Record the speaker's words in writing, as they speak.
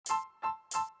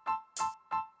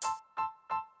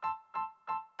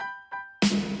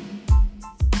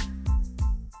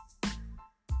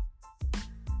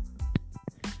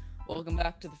Welcome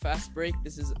back to the Fast Break.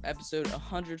 This is episode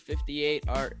 158,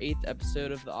 our 8th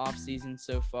episode of the off-season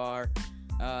so far.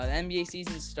 The NBA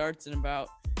season starts in about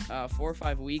 4 or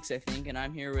 5 weeks, I think, and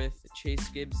I'm here with Chase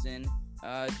Gibson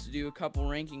to do a couple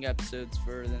ranking episodes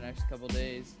for the next couple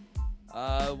days.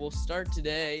 We'll start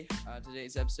today.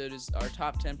 Today's episode is our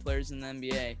top 10 players in the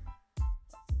NBA.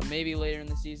 Maybe later in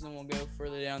the season we'll go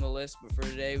further down the list, but for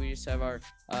today we just have our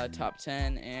top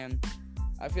 10, and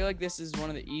I feel like this is one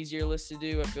of the easier lists to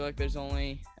do. I feel like there's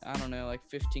only,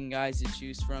 15 guys to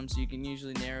choose from, so you can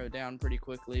usually narrow it down pretty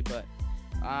quickly, but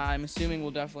I'm assuming we'll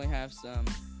definitely have some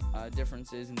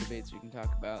differences and debates we can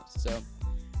talk about. So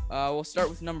we'll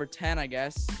start with number 10, I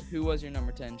guess. Who was your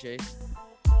number 10, Chase?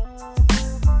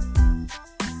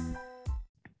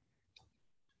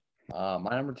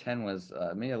 My number 10 was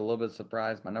maybe a little bit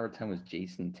surprised. My number 10 was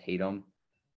Jason Tatum.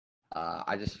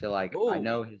 I just feel like I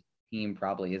know his team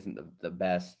probably isn't the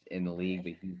best in the league,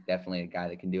 but he's definitely a guy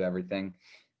that can do everything.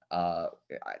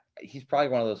 He's probably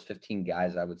one of those 15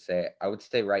 guys, I would say. I would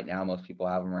say right now most people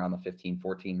have him around the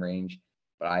 15-14 range,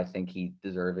 but I think he's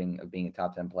deserving of being a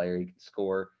top 10 player. He can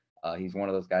score. He's one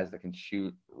of those guys that can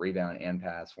shoot, rebound, and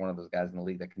pass. One of those guys in the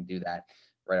league that can do that,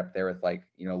 right up there with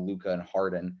Luka and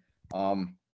Harden.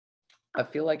 I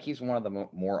feel like he's one of the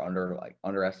more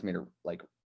underestimated,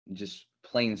 just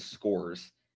plain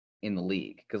scores in the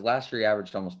league. Because last year he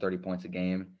averaged almost 30 points a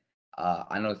game.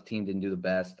 I know his team didn't do the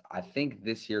best. I think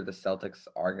this year the Celtics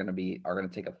are going to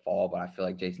take a fall, but I feel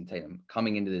like Jason Tatum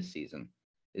coming into this season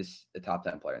is the top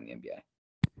 10 player in the NBA.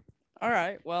 All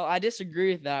right. Well, I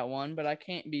disagree with that one, but I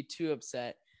can't be too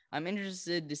upset. I'm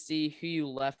interested to see who you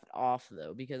left off,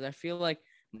 though, because I feel like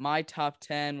my top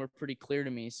 10 were pretty clear to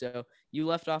me. So you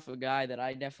left off a guy that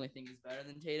I definitely think is better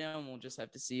than Tatum. We'll just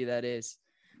have to see who that is.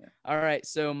 Yeah. All right.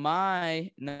 So my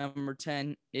number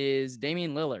 10 is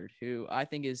Damian Lillard, who I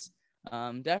think is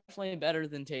definitely better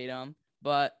than Tatum,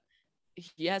 but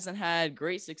he hasn't had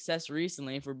great success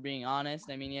recently, if we're being honest.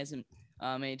 I mean, he hasn't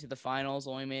made it to the finals,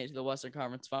 only made it to the Western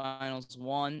Conference Finals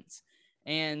once,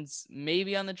 and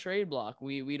maybe on the trade block.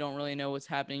 We don't really know what's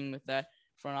happening with that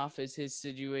front office, his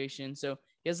situation. So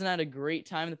he hasn't had a great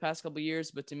time in the past couple of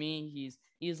years, but to me, he's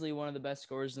easily one of the best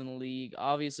scorers in the league,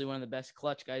 obviously one of the best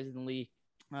clutch guys in the league.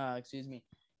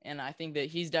 And I think that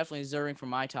he's definitely deserving for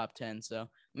my top 10. So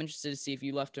I'm interested to see if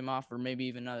you left him off or maybe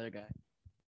even another guy.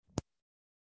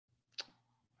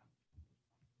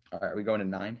 All right, are we going to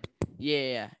 9?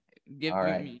 Yeah. Give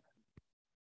me.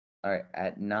 All right,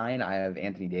 at 9, I have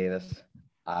Anthony Davis.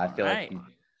 I feel like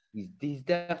he's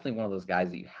definitely one of those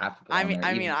guys that you have to put on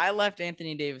there. I left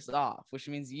Anthony Davis off, which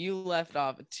means you left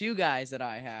off 2 guys that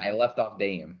I have. I left off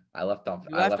Dame.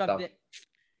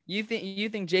 You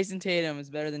think Jason Tatum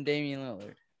is better than Damian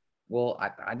Lillard? Well,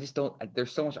 I just don't.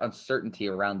 There's so much uncertainty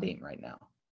around Dame right now.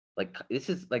 This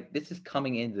is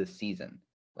coming into the season.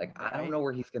 I don't know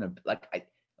where he's gonna. A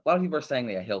lot of people are saying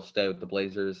that he'll stay with the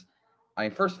Blazers. I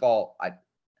mean, first of all, I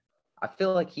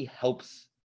feel like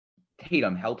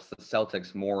Tatum helps the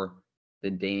Celtics more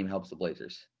than Dame helps the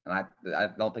Blazers, and I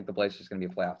don't think the Blazers are gonna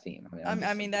be a playoff team.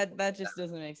 That just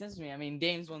doesn't make sense to me. I mean,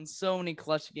 Dame's won so many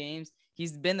clutch games.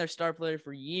 He's been their star player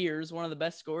for years, one of the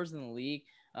best scorers in the league,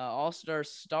 all-star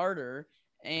starter,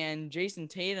 and Jason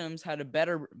Tatum's had a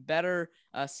better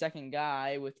second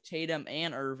guy with Tatum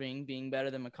and Irving being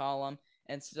better than McCollum,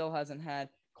 and still hasn't had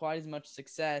quite as much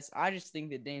success. I just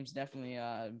think that Dame's definitely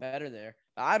better there.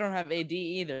 I don't have AD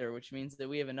either, which means that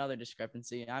we have another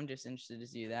discrepancy. I'm just interested to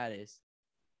see who that is.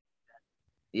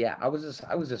 Yeah, I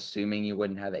was assuming you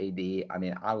wouldn't have AD. I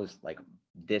mean, I was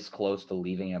this close to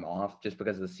leaving him off just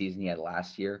because of the season he had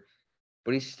last year.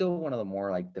 But he's still one of the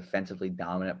more defensively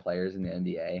dominant players in the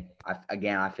NBA.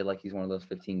 I feel like he's one of those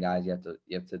 15 guys you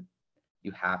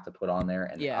have to put on there.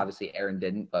 And Obviously Aaron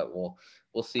didn't, but we'll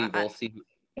see. We'll see.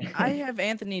 I have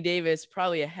Anthony Davis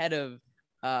probably ahead of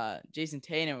Jason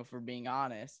Tatum, if we're being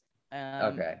honest.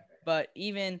 Okay. But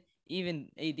even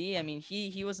AD, I mean,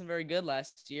 he wasn't very good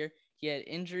last year. He had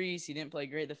injuries. He didn't play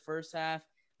great the first half.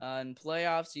 In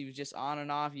playoffs, he was just on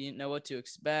and off. You didn't know what to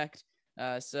expect.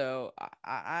 So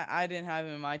I didn't have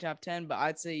him in my top 10, but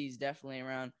I'd say he's definitely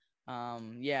around,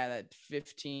 that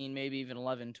 15, maybe even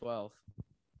 11, 12.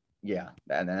 Yeah.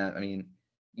 And then, I mean,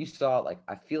 you saw,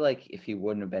 I feel like if he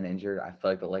wouldn't have been injured, I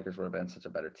feel like the Lakers would have been such a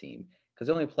better team because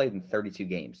they only played in 32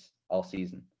 games all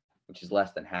season, which is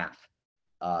less than half,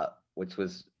 which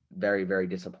was very, very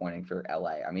disappointing for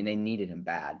LA. I mean, they needed him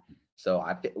bad. So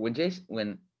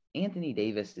when Anthony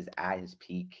Davis is at his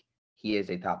peak, he is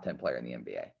a top 10 player in the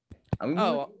NBA.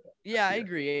 I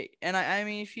agree. And I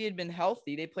mean, if he had been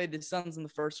healthy, they played the Suns in the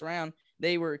first round.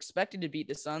 They were expected to beat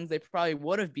the Suns. They probably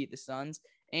would have beat the Suns.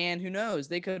 And who knows?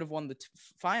 They could have won the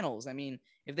finals. I mean,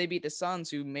 if they beat the Suns,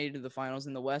 who made it to the finals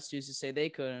in the West, who's to say they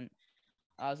couldn't?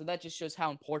 So that just shows how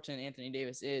important Anthony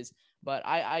Davis is. But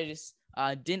I just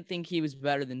didn't think he was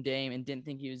better than Dame, and didn't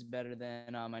think he was better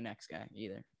than my next guy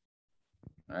either.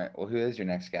 All right. Well, who is your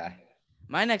next guy?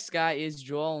 My next guy is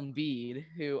Joel Embiid,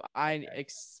 who I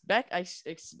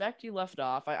expect you left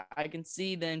off. I can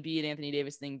see the Embiid Anthony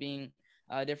Davis thing being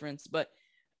a difference, but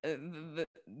the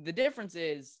difference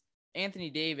is Anthony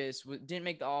Davis didn't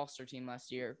make the All-Star team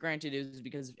last year. Granted, it was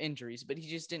because of injuries, but he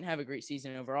just didn't have a great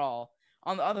season overall.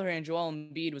 On the other hand, Joel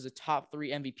Embiid was a top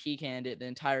 3 MVP candidate the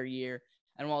entire year,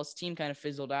 and while his team kind of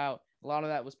fizzled out, a lot of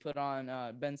that was put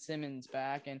on Ben Simmons'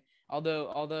 back. And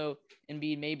although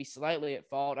Embiid may be slightly at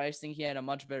fault, I just think he had a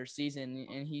much better season,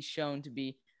 and he's shown to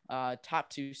be top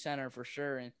 2 center for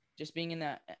sure. And just being in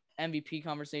that MVP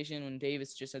conversation when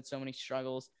Davis just had so many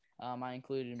struggles, I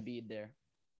included Embiid there.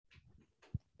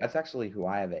 That's actually who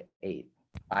I have at 8.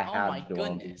 I have Joel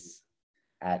goodness.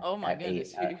 At, oh my at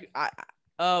goodness. 8.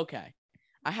 Okay.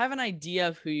 I have an idea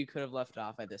of who you could have left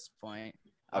off at this point.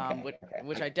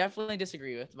 Which I definitely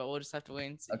disagree with, but we'll just have to wait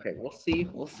and see. Okay, we'll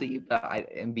see. But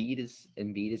Embiid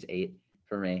is 8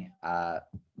 for me.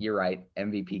 You're right.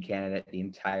 MVP candidate the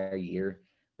entire year.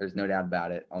 There's no doubt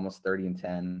about it. Almost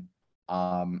 30-10.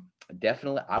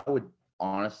 Definitely,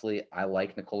 I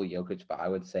like Nikola Jokic, but I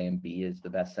would say Embiid is the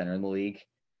best center in the league.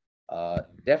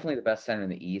 Definitely the best center in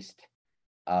the East.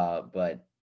 But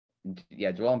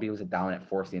yeah, Joel Embiid was a dominant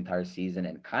force the entire season,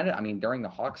 and during the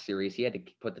Hawks series, he had to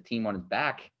put the team on his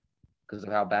back because of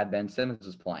how bad Ben Simmons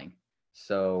was playing.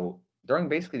 So during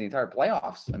basically the entire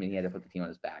playoffs, he had to put the team on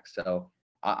his back. So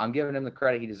I'm giving him the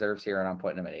credit he deserves here, and I'm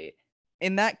putting him at 8.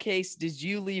 In that case, did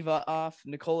you leave off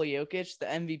Nikola Jokic, the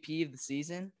MVP of the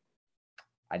season?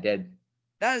 I did.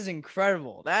 That is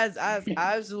incredible. That is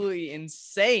absolutely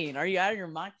insane. Are you out of your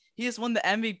mind? He just won the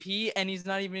MVP, and he's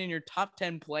not even in your top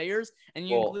 10 players, and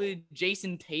you included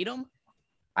Jason Tatum?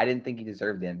 I didn't think he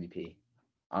deserved the MVP.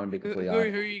 I'm going to be completely honest.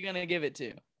 Who are you going to give it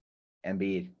to?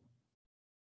 Embiid.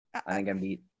 I think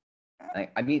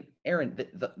Embiid. Aaron,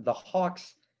 the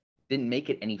Hawks didn't make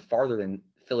it any farther than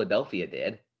Philadelphia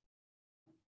did.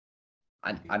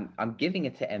 I'm giving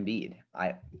it to Embiid.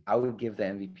 I would give the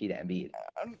MVP to Embiid.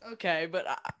 Okay, but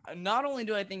not only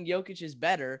do I think Jokic is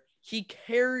better, he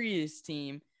carried his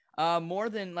team more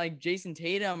than like Jason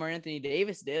Tatum or Anthony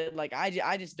Davis did. Like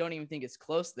I just don't even think it's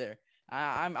close there.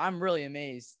 I'm really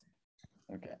amazed.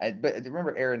 Okay, but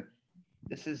remember, Aaron,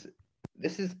 this is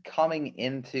coming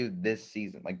into this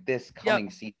season, like this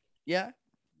coming season. Yeah.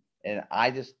 And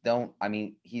I just don't.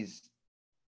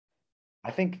 I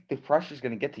think the pressure is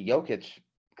going to get to Jokic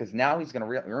because now he's going to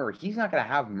remember he's not going to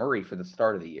have Murray for the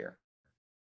start of the year.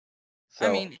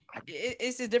 So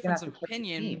it's a difference of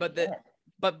opinion, but the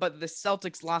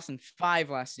Celtics lost in 5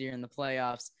 last year in the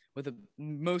playoffs with a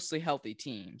mostly healthy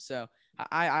team. So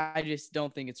I just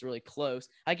don't think it's really close.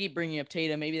 I keep bringing up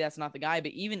Tatum. Maybe that's not the guy,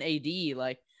 but even AD,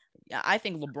 like I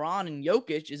think LeBron and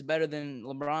Jokic is better than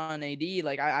LeBron and AD.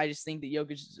 Like I just think that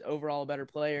Jokic is overall a better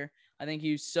player. I think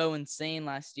he was so insane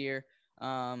last year.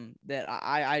 That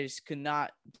I just could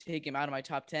not take him out of my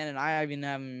top 10, and I even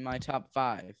have him in my top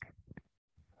 5.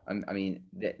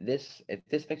 If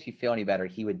this makes you feel any better,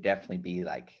 he would definitely be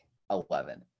like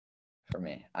 11 for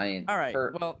me. All right,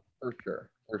 for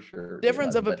sure.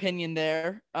 Difference of opinion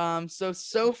there.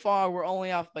 So far we're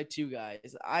only off by 2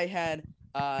 guys. I had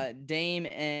Dame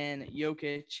and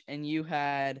Jokic, and you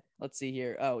had, let's see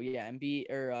here. Oh yeah,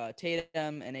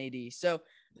 Tatum and AD. So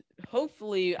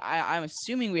hopefully, I'm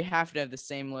assuming we have to have the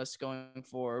same list going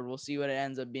forward. We'll see what it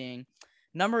ends up being.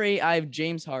 Number 8, I have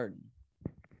James Harden.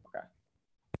 Okay.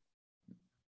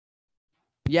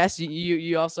 Yes,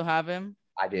 you also have him?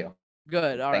 I do.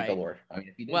 Good. All right. Thank the Lord.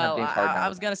 If you didn't have James Harden, I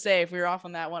was gonna say if we were off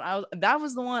on that one, that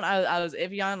was the one I was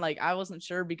iffy on. Like I wasn't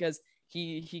sure because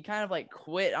he kind of like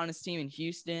quit on his team in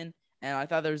Houston, and I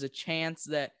thought there was a chance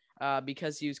that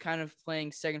because he was kind of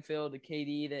playing second fiddle to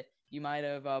KD that you might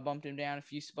have bumped him down a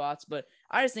few spots. But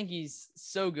I just think he's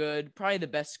so good, probably the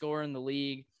best scorer in the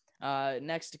league.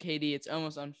 Next to KD, it's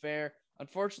almost unfair.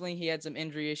 Unfortunately, he had some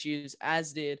injury issues,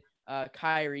 as did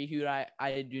Kyrie, who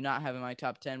I do not have in my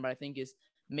top 10, but I think is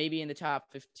maybe in the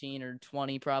top 15 or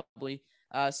 20 probably.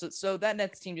 So that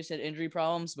Nets team just had injury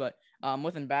problems, but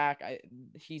with him back,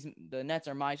 the Nets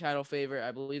are my title favorite.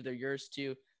 I believe they're yours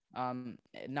too.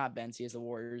 Not Ben's, he has the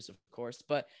Warriors, of course,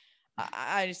 but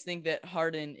I just think that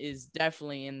Harden is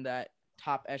definitely in that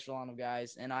top echelon of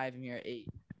guys, and I have him here at 8.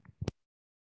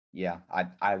 Yeah,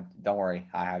 I don't worry.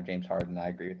 I have James Harden. I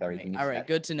agree with everything you said. All right,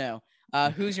 good to know.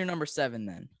 Who's your number 7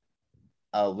 then?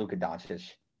 Luka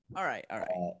Doncic. All right.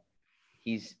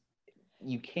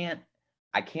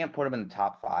 I can't put him in the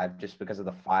top 5 just because of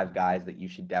the 5 guys that you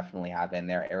should definitely have in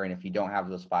there. Aaron, if you don't have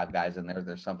those 5 guys in there,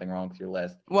 there's something wrong with your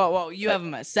list. Well, you But have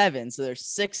them at 7, so there's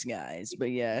 6 guys.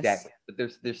 But yes, exactly. But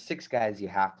there's 6 guys you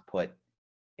have to put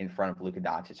in front of Luka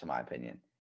Doncic, in my opinion.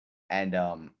 And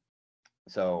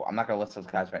so I'm not going to list those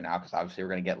guys right now because obviously we're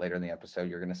going to get later in the episode.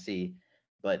 You're going to see.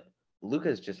 But Luka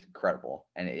is just incredible.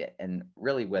 And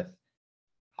really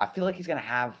I feel like he's going to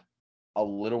have a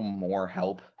little more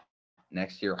help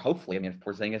next year. Hopefully, I mean, if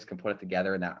Porzingis can put it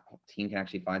together and that team can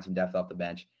actually find some depth off the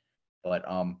bench. But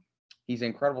he's an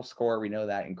incredible scorer. We know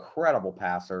that. Incredible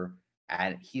passer.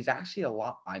 And he's actually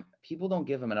people don't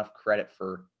give him enough credit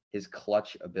for his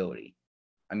clutch ability.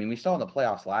 I mean, we saw in the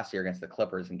playoffs last year against the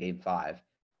Clippers in Game 5,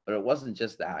 but it wasn't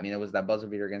just that. I mean, it was that buzzer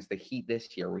beater against the Heat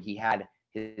this year where he had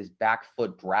his back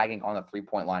foot dragging on the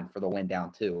 3-point line for the win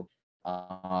down 2.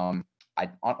 Honestly,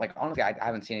 I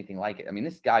haven't seen anything like it. I mean,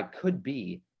 this guy could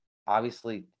be,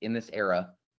 obviously, in this era,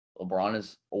 LeBron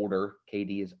is older,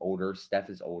 KD is older, Steph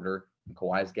is older, and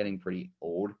Kawhi is getting pretty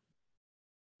old,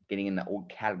 getting in the old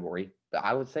category. But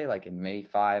I would say, like, in maybe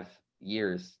 5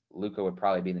 years, Luka would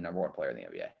probably be the number 1 player in the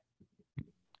NBA.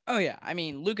 Oh, yeah. I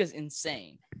mean, Luka's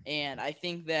insane. And I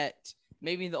think that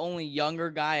maybe the only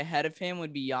younger guy ahead of him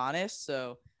would be Giannis.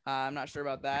 So I'm not sure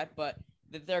about that. But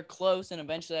that they're close, and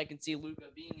eventually I can see Luka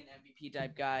being an MVP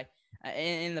type guy.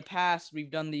 In the past, we've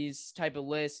done these type of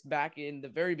lists back in the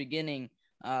very beginning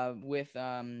with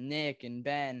Nick and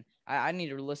Ben. I need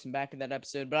to listen back to that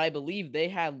episode, but I believe they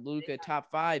had Luka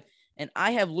top 5, and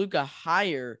I have Luka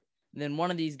higher than one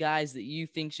of these guys that you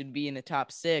think should be in the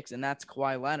top 6, and that's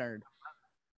Kawhi Leonard.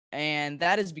 And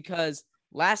that is because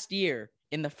last year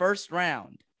in the first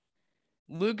round,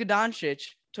 Luka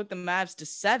Doncic took the Mavs to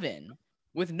 7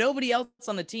 with nobody else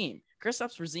on the team.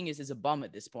 Kristaps Porzingis is a bum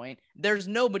at this point. There's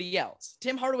nobody else.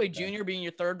 Tim Hardaway Jr. being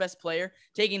your 3rd best player,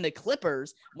 taking the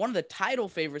Clippers, one of the title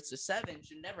favorites, to 7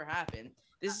 should never happen.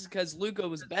 This is because Luka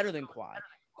was better than Kawhi.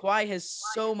 Kawhi has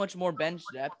so much more bench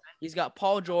depth. He's got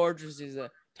Paul George, who's a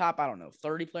top,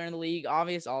 30 player in the league,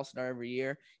 obvious all-star every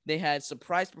year. They had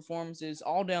surprise performances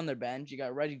all down their bench. You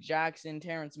got Reggie Jackson,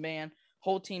 Terrence Mann,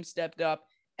 whole team stepped up,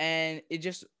 and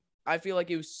I feel like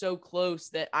it was so close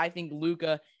that I think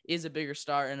Luka is a bigger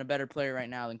star and a better player right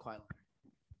now than Kawhi Leonard.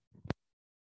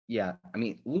 Yeah, I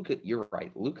mean, Luka, you're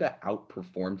right. Luka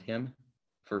outperformed him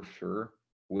for sure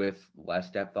with less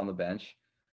depth on the bench.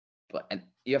 And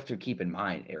you have to keep in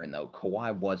mind, Aaron, though,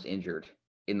 Kawhi was injured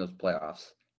in those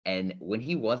playoffs. And when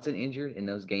he wasn't injured in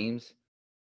those games,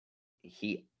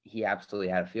 he absolutely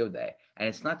had a field day. And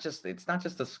it's not just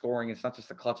the scoring, it's not just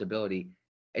the clutch ability,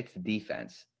 it's the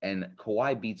defense. And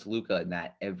Kawhi beats Luka in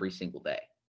that every single day.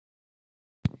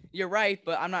 You're right,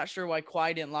 but I'm not sure why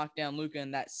Kawhi didn't lock down Luka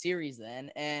in that series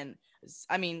then. And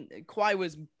I mean, Kawhi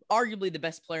was arguably the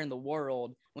best player in the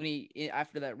world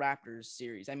after that Raptors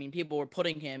series. I mean, people were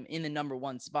putting him in the number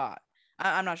 1 spot.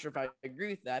 I'm not sure if I agree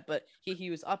with that, but he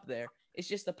was up there. It's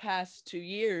just the past 2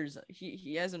 years,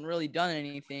 he hasn't really done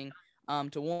anything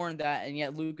to warrant that, and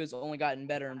yet Luka's only gotten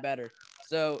better and better.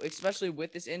 So, especially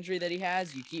with this injury that he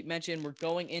has, you keep mentioning we're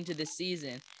going into this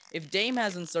season. If Dame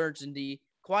has uncertainty,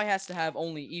 Kawhi has to have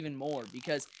only even more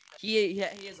because he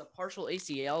has a partial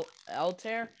ACL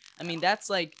tear. I mean, that's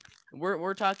like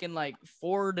we're talking like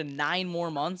 4 to 9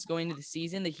 more months going into the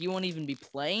season that he won't even be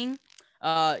playing.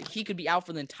 He could be out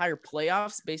for the entire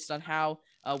playoffs based on how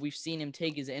we've seen him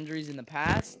take his injuries in the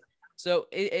past. So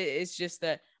it's just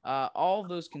that all of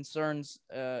those concerns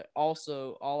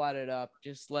also all added up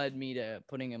just led me to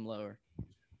putting him lower.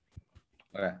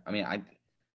 Okay, I mean,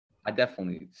 I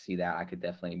definitely see that. I could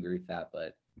definitely agree with that,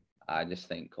 but I just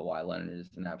think Kawhi Leonard is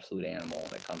an absolute animal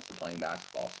when it comes to playing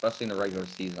basketball, especially in the regular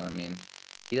season. I mean,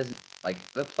 he doesn't like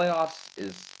the playoffs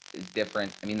is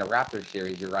different. I mean, the Raptors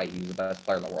series, you're right, he was the best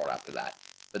player in the world after that.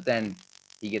 But then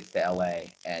he gets to LA,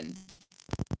 and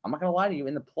I'm not gonna lie to you,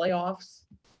 in the playoffs,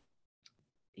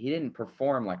 he didn't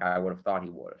perform like I would have thought he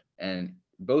would. And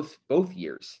both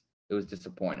years, it was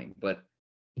disappointing. But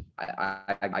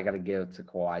I got to give it to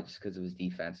Kawhi just because of his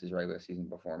defense, his regular season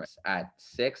performance. At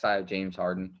 6, I have James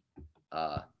Harden.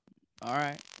 All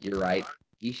right. You're right.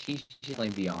 He should definitely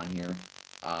be on here.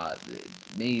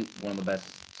 Maybe one of the best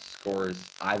scorers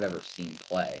I've ever seen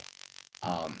play,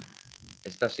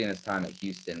 especially in his time at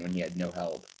Houston when he had no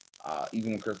help.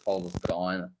 Even when Chris Paul was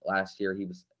gone last year,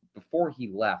 before he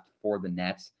left for the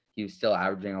Nets, he was still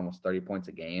averaging almost 30 points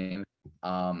a game.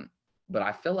 But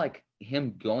I feel like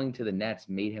him going to the Nets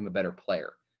made him a better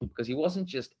player because he wasn't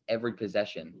just every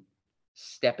possession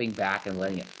stepping back and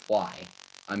letting it fly.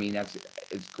 I mean,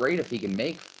 it's great if he can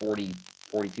make 42%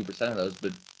 of those,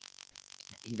 but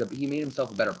he made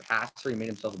himself a better passer. He made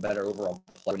himself a better overall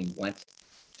player when he went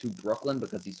to Brooklyn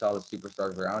because he saw the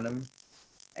superstars around him,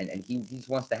 and he just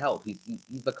wants to help. He's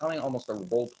becoming almost a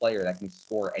role player that can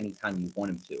score anytime you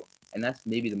want him to, and that's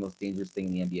maybe the most dangerous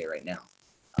thing in the NBA right now.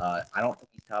 I don't think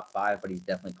he's top 5, but he's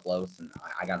definitely close, and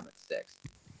I got him at 6.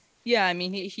 Yeah, I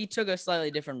mean, he took a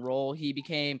slightly different role. He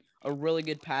became a really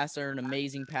good passer, an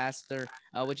amazing passer,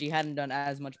 which he hadn't done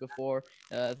as much before.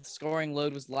 The scoring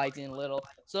load was lightened a little.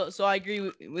 So I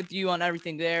agree with you on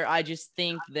everything there. I just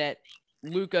think that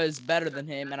Luka is better than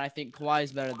him, and I think Kawhi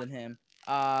is better than him.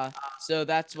 So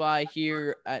that's why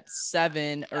here at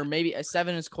 7, or maybe a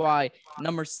 7 is Kawhi.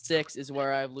 Number 6 is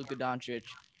where I have Luka Doncic.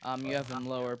 You have him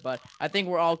lower, but I think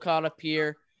we're all caught up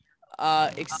here,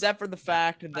 except for the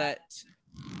fact that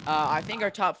I think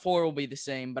our top 4 will be the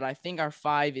same, but I think our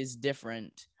 5 is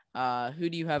different. Who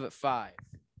do you have at 5?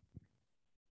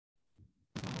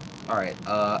 All right.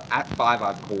 At 5,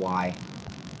 I have Kawhi.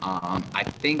 I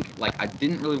think I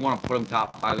didn't really want to put him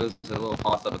top 5. It was a little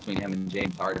toss up between him and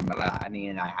James Harden, but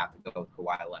I have to go with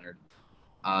Kawhi Leonard.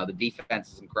 The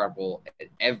defense is incredible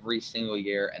every single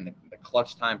year, and the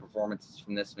clutch time performances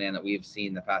from this man that we have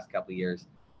seen the past couple of years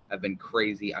have been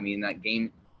crazy. I mean, that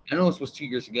game, I know this was 2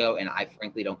 years ago, and I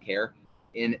frankly don't care.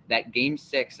 In that Game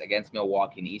 6 against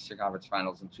Milwaukee in the Eastern Conference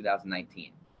Finals in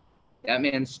 2019, that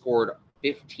man scored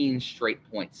 15 straight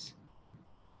points.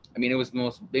 I mean, it was the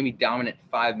most maybe dominant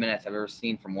 5 minutes I've ever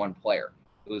seen from one player.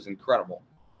 It was incredible.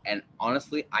 And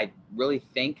honestly, I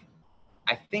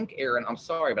think, Aaron, I'm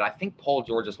sorry, but I think Paul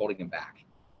George is holding him back.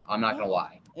 I'm not going to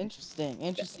lie.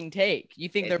 Interesting take. You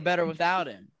think they're better without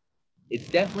him? It's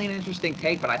definitely an interesting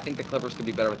take, but I think the Clippers could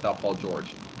be better without Paul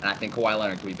George. And I think Kawhi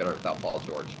Leonard could be better without Paul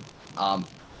George.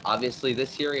 Obviously,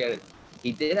 this year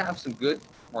he did have some good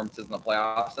performances in the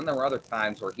playoffs, and there were other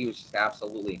times where he was just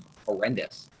absolutely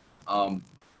horrendous.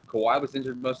 Kawhi was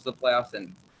injured most of the playoffs,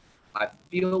 and I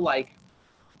feel like,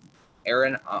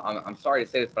 Aaron, I'm sorry to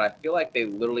say this, but I feel like they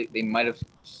might have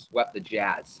swept the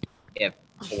Jazz if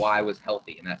Kawhi was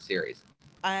healthy in that series.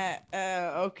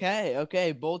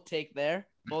 Okay. Bold take there.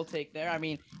 I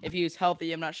mean, if he was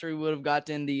healthy, I'm not sure he would have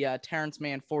gotten the Terrence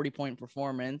Mann 40-point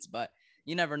performance, but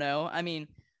you never know. I mean,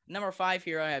 number 5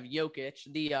 here, I have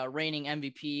Jokic, the reigning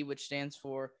MVP, which stands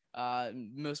for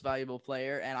most valuable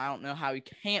player, and I don't know how he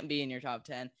can't be in your top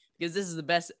 10 because this is the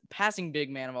best passing big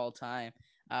man of all time.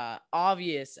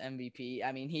 Obvious MVP.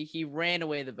 I mean, he ran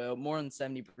away the vote more than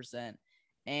 70%,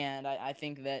 and I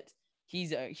think that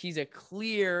he's a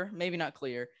clear, maybe not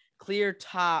clear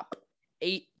top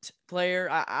 8 player.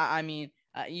 I mean,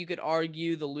 you could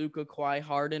argue the Luka, Kawhi,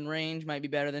 Harden range might be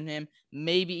better than him,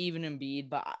 maybe even Embiid,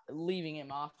 but leaving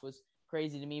him off was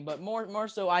crazy to me. But more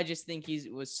so, I just think he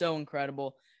was so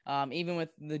incredible. Even with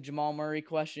the Jamal Murray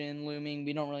question looming,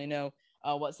 we don't really know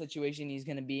what situation he's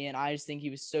going to be in. I just think he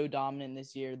was so dominant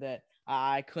this year that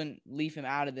I couldn't leave him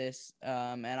out of this,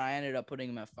 and I ended up putting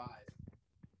him at 5.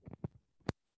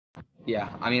 Yeah,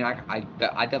 I mean,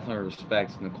 I definitely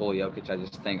respect Nikola Jokic. I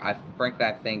just think, frankly,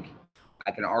 I think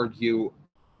I can argue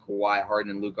Kawhi,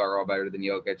 Harden, and Luka are all better than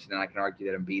Jokic, and then I can argue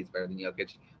that Embiid's better than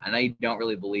Jokic. I know you don't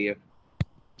really believe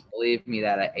me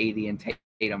that AD and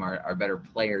Tatum are better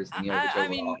players than Jokic overall. I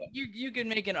mean, you can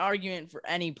make an argument for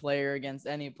any player against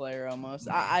any player almost.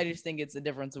 I just think it's a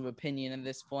difference of opinion at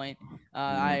this point.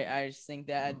 I just think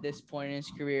that at this point in his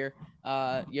career,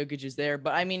 Jokic is there.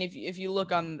 But I mean, if you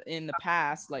look in the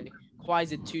past, like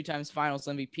Kawhi's a 2 times Finals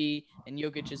MVP, and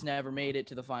Jokic has never made it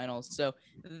to the finals. So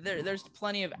there's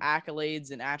plenty of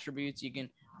accolades and attributes you can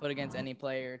put against any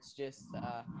player. It's just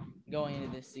going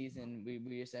into this season,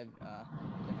 we just have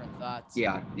different thoughts.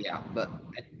 Yeah. But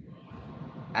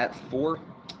at 4,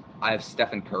 I have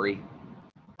Stephen Curry,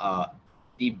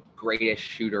 the greatest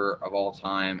shooter of all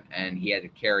time, and he had to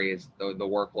carry the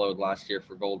workload last year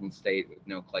for Golden State with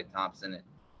no Klay Thompson and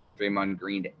Draymond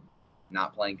Green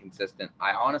not playing consistent.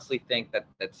 I honestly think that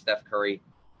Steph Curry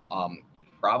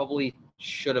probably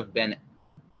should have been.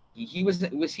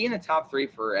 Was he in the top 3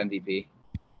 for MVP?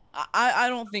 I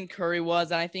don't think Curry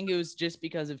was, and I think it was just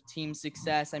because of team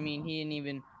success. I mean, he didn't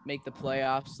even make the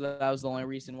playoffs, so that was the only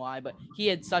reason why. But he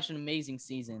had such an amazing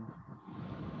season.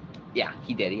 Yeah,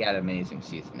 he did. He had an amazing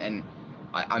season, and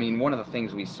I mean, one of the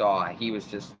things we saw, he was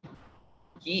just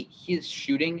his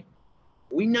shooting.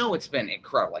 We know it's been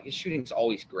incredible. Like, his shooting's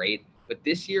always great, but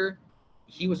this year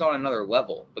he was on another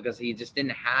level because he just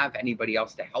didn't have anybody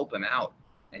else to help him out,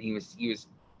 and he was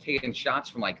taking shots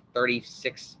from like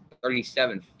 36,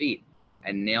 37 feet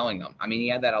and nailing them. I mean, he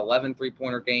had that 11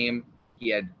 3-pointer game. He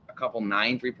had a couple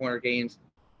 9 3-pointer games.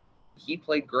 He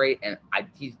played great, and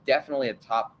he's definitely a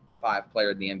top 5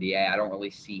 player in the NBA. I don't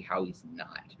really see how he's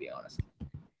not, to be honest.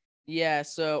 Yeah,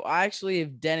 so I actually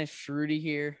have Dennis Schroeder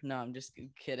here. No, I'm just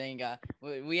kidding.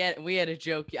 We had a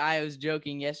joke. I was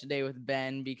joking yesterday with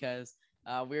Ben because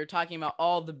we were talking about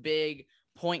all the big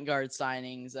point guard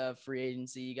signings of free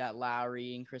agency. You got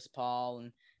Lowry and Chris Paul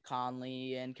and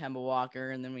Conley and Kemba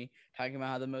Walker, and then we talking about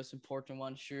how the most important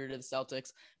one, Schroeder to the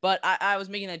Celtics. But I was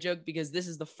making that joke because this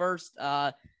is the first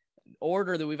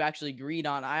order that we've actually agreed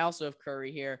on. I also have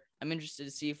Curry here. I'm interested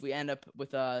to see if we end up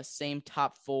with a same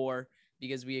top four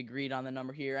because we agreed on the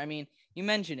number here. I mean, you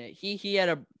mentioned it. He had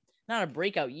a not a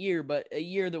breakout year, but a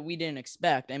year that we didn't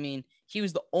expect. I mean, he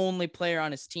was the only player on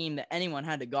his team that anyone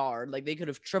had to guard. Like they could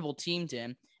have triple teamed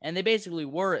him, and they basically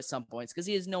were at some points because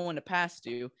he has no one to pass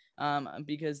to,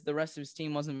 because the rest of his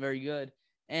team wasn't very good.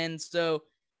 And so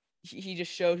he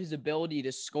just showed his ability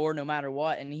to score no matter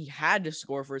what, and he had to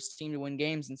score for his team to win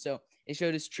games. And so it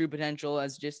showed his true potential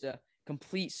as just a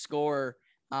complete scorer,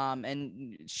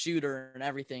 and shooter and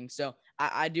everything. So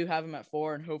I do have him at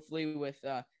 4, and hopefully with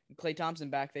Klay Thompson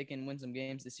back, they can win some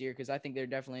games this year because I think they're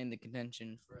definitely in the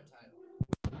contention for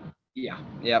a title. Yeah,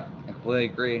 yep, I completely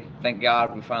agree. Thank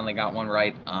God we finally got one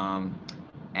right.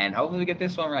 And hopefully we get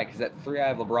this one right because at 3 I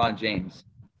have LeBron James.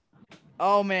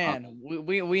 Oh Um, man,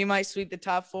 we might sweep the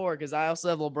top 4 because I also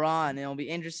have LeBron, and it'll be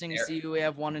interesting to there, see who we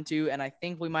have 1 and 2, and I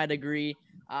think we might agree.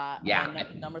 yeah,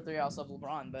 And number 3, I also have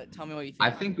LeBron. But tell me what you I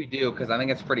think. think we do because I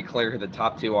think it's pretty clear who the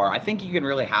top two are. I think you can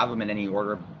really have them in any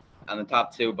order on the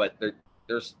top two, but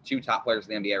there's 2 top players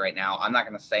in the NBA right now. I'm not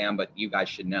going to say them, but you guys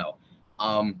should know.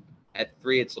 At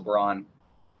 3, it's LeBron.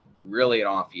 Really an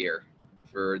off year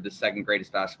for the second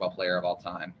greatest basketball player of all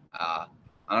time.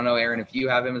 I don't know, Aaron, if you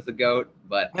have him as the GOAT,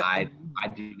 but I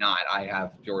do not. I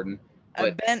have Jordan.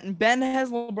 But Ben has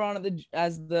LeBron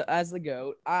as the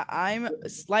GOAT. I'm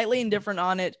slightly indifferent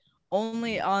on it,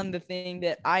 only on the thing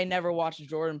that I never watched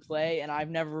Jordan play, and I've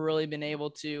never really been able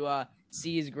to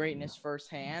see his greatness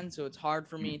firsthand. So it's hard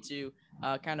for me to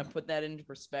kind of put that into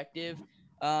perspective.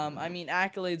 I mean,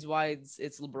 accolades wise,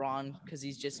 it's LeBron because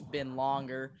he's just been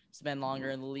longer, spent longer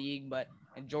in the league, but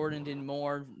and Jordan did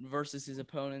more versus his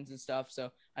opponents and stuff.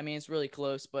 So I mean, it's really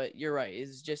close. But you're right;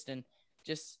 it's just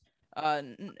uh,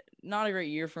 not a great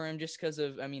year for him just because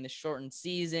of, I mean, the shortened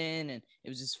season, and it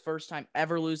was his first time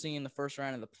ever losing in the first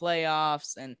round of the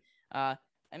playoffs. And I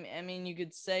mean, you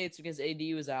could say it's because AD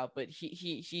was out, but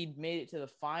he made it to the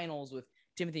finals with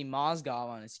Timothy Mozgov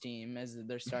on his team as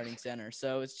their starting center.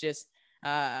 So it's just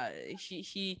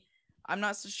he I'm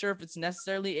not so sure if it's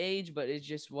necessarily age, but it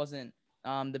just wasn't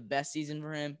the best season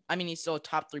for him. I mean, he's still a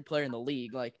top 3 player in the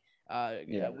league. Like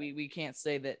yeah, we can't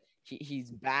say that he's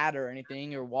bad or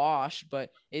anything or washed, but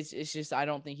it's just I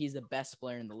don't think he's the best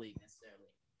player in the league necessarily.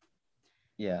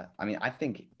 yeah. I mean, I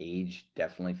think age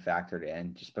definitely factored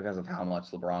in just because of how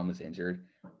much LeBron was injured.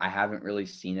 I haven't really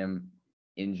seen him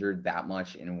injured that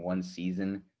much in one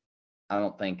season. I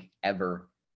don't think ever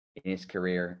in his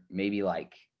career. Maybe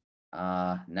like,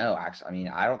 no, actually, I mean,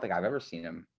 I don't think I've ever seen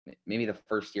him. Maybe the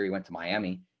first year he went to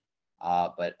Miami.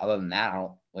 But other than that, I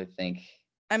don't really think.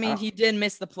 I I mean, don't. he did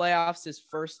miss the playoffs his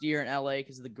first year in LA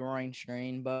because of the groin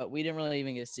strain, but we didn't really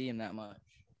even get to see him that much.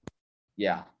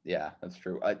 Yeah, yeah, that's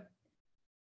true.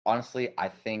 Honestly, I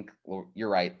think you're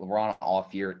right. LeBron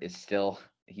off year is still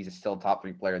he's still top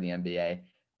 3 player in the NBA.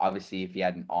 Obviously, if he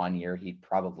had an on year, he'd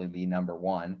probably be number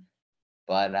 1.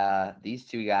 But these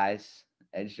 2 guys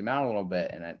edged him out a little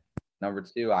bit. And at number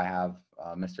 2, I have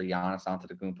Mr. Giannis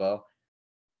Antetokounmpo.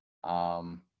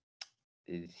 Um,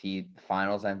 is he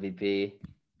Finals MVP?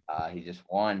 He just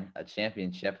won a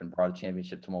championship and brought a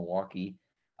championship to Milwaukee.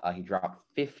 He dropped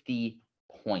 50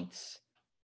 points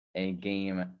in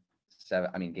game 7.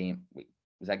 I mean, wait,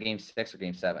 was that game 6 or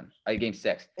game 7? Game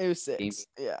 6. It was Game 6.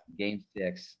 Yeah. game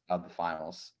 6 of the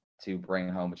finals to bring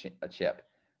home a chip.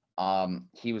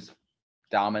 He was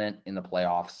dominant in the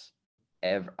playoffs.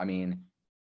 I mean,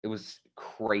 it was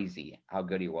crazy how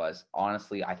good he was.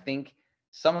 Honestly, I think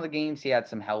some of the games he had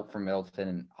some help from Middleton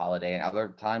and Holiday, and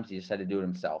other times he just had to do it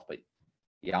himself. But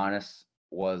Giannis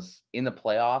was in the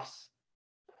playoffs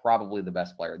probably the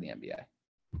best player in the NBA.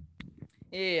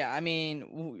 Yeah, I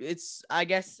mean, it's I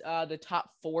guess the top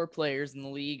 4 players in the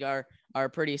league are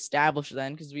pretty established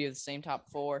then because we have the same top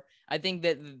 4. I think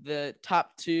that the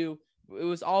top 2, it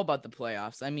was all about the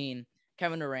playoffs. I mean,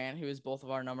 Kevin Durant, who is both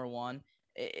of our number 1,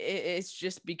 it's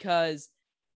just because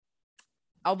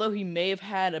although he may have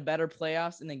had a better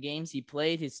playoffs in the games he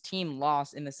played, his team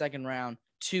lost in the second round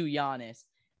to Giannis.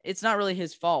 It's not really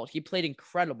his fault. He played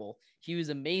incredible. He was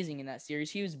amazing in that series.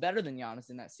 He was better than Giannis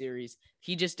in that series.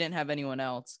 He just didn't have anyone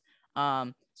else.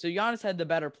 So Giannis had the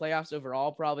better playoffs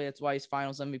overall. Probably that's why he's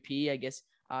Finals MVP. I guess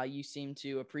you seem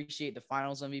to appreciate the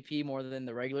Finals MVP more than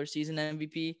the regular season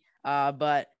MVP.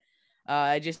 But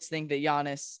I just think that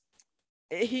Giannis,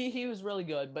 he was really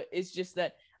good, but it's just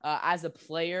that as a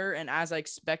player and as I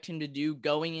expect him to do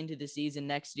going into the season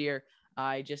next year,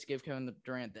 I just give Kevin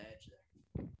Durant the edge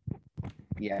there.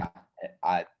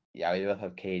 Yeah, we both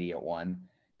have KD at 1,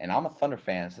 and I'm a Thunder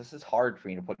fan, so this is hard for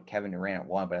me to put Kevin Durant at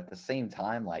 1, but at the same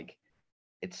time, like,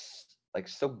 it's like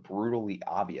so brutally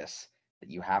obvious that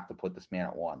you have to put this man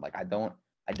at 1. Like, I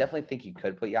definitely think you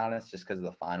could put Giannis just because of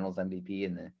the Finals MVP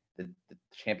and the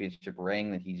championship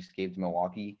ring that he just gave to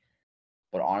Milwaukee.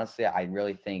 But honestly, I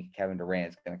really think Kevin Durant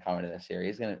is going to come into this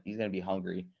series. He's gonna be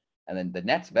hungry, and then the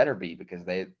Nets better be, because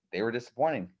they were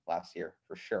disappointing last year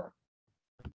for sure.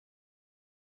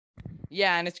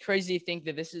 Yeah, and it's crazy to think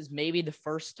that this is maybe the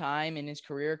first time in his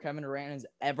career Kevin Durant has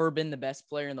ever been the best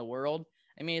player in the world.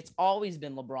 I mean, it's always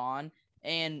been LeBron,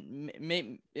 and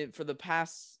for the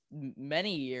past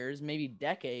many years, maybe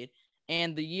decade,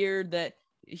 and the year that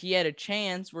he had a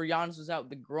chance where Giannis was out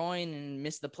with the groin and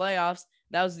missed the playoffs,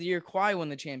 that was the year Kawhi won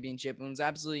the championship and was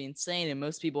absolutely insane, and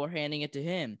most people are handing it to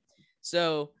him.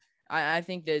 So I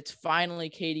think that it's finally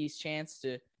KD's chance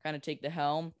to kind of take the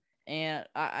helm. And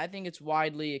I think it's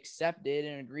widely accepted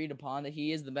and agreed upon that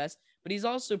he is the best, but he's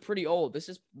also pretty old. This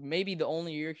is maybe the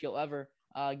only year he'll ever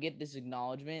get this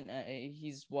acknowledgement.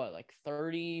 He's like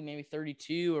 30, maybe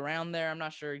 32, around there. I'm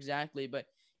not sure exactly, but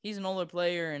he's an older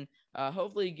player, and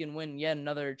hopefully he can win yet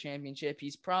another championship.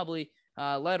 He's probably,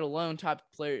 let alone top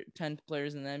 10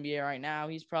 players in the NBA right now,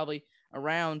 he's probably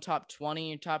around top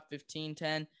 20 or top 15,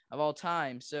 10 of all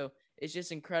time. So it's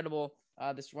just incredible.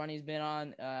 This run he's been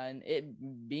on, and it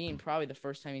being probably the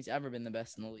first time he's ever been the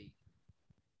best in the league.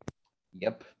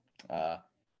 Yep.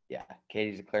 Yeah,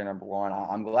 Katie's a clear number 1.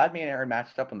 I'm glad me and Aaron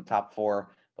matched up in the top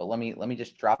 4, but let me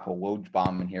just drop a Woj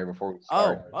bomb in here before we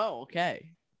start.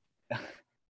 Okay.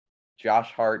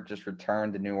 Josh Hart just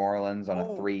returned to New Orleans on a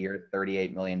 3-year,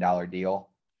 $38 million deal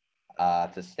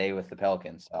to stay with the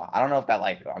Pelicans. So I don't know if that,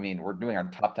 we're doing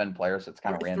our top 10 players, so it's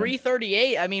kind of random.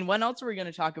 338. I mean, when else are we going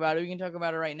to talk about it? We can talk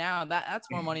about it right now. That's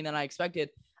more money than I expected.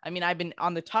 I mean, I've been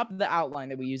on the top of the outline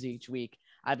that we use each week.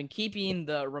 I've been keeping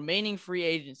the remaining free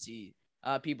agency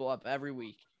people up every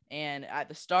week. And at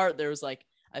the start,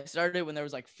 I started when there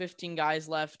was 15 guys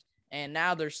left, and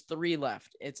now there's 3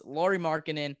 left. It's Lauri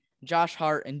Markkanen, Josh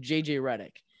Hart, and JJ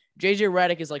Redick. JJ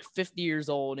Redick is 50 years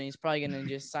old, and he's probably going to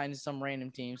just sign to some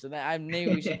random team. So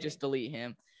maybe we should just delete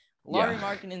him. Lauri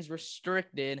Markkanen's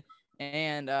restricted,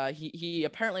 and he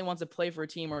apparently wants to play for a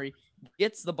team where he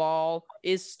gets the ball,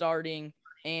 is starting,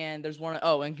 and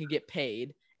and can get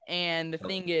paid. And the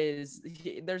thing is,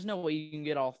 there's no way you can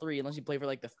get all 3 unless you play for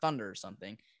the Thunder or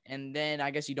something. And then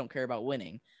I guess you don't care about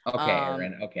winning. Okay,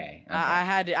 Aaron. Okay. I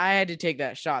had to take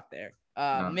that shot there.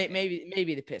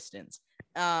 Maybe the Pistons.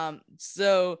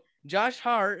 So Josh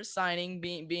Hart signing,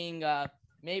 being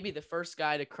maybe the first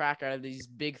guy to crack out of these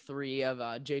big 3 of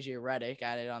JJ Redick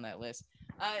added on that list.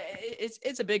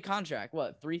 It's a big contract.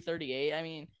 What, 338? I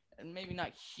mean, maybe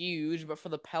not huge, but for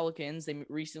the Pelicans, they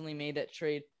recently made that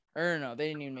trade. Or no, they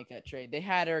didn't even make that trade. They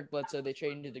had Eric Bledsoe. They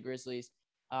traded to the Grizzlies.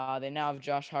 They now have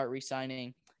Josh Hart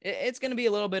re-signing. It's going to be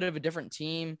a little bit of a different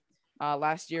team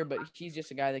last year, but he's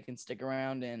just a guy that can stick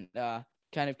around and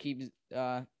kind of keep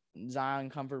Zion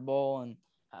comfortable, and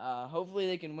hopefully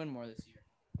they can win more this year.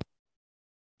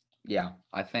 Yeah,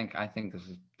 I think this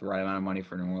is the right amount of money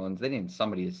for New Orleans. They needed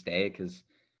somebody to stay because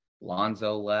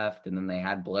Lonzo left, and then they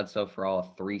had Bledsoe for all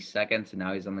of 3 seconds, and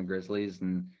now he's on the Grizzlies,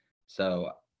 and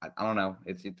so I don't know.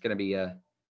 It's gonna be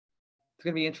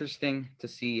interesting to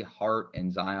see Hart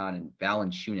and Zion and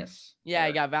Valanciunas. Yeah,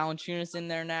 you got Valanciunas in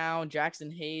there now.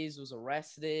 Jackson Hayes was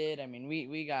arrested. I mean,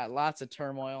 we got lots of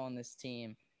turmoil on this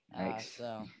team.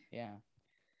 So yeah.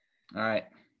 All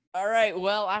right.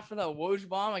 Well, after the Woj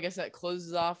bomb, I guess that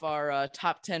closes off our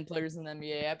top 10 players in the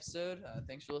NBA episode.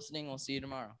 Thanks for listening. We'll see you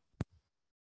tomorrow.